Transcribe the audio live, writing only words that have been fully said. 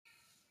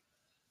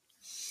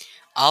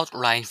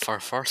outline for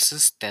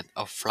forces that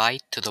apply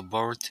to the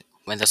board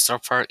when the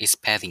surfer is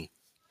padding.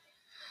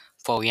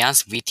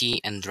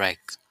 Buoyancy and drag.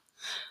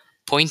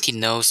 Pointy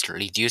nose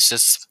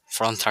reduces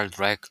frontal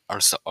drag,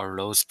 also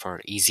allows for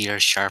easier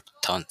sharp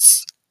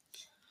turns.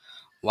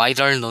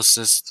 Wider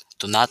noses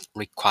do not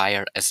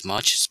require as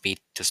much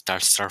speed to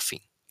start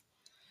surfing.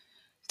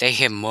 They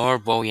have more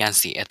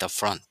buoyancy at the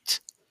front.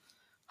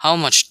 How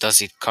much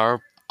does it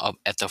curve up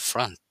at the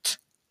front?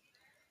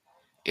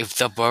 If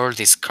the board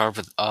is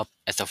curved up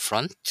at the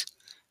front,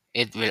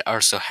 it will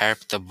also help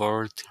the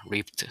board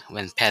lift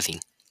when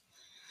paddling.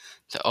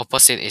 The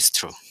opposite is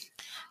true.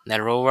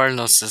 Narrower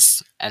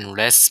noses and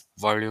less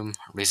volume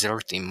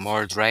result in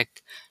more drag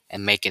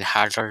and make it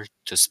harder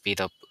to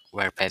speed up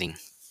while paddling.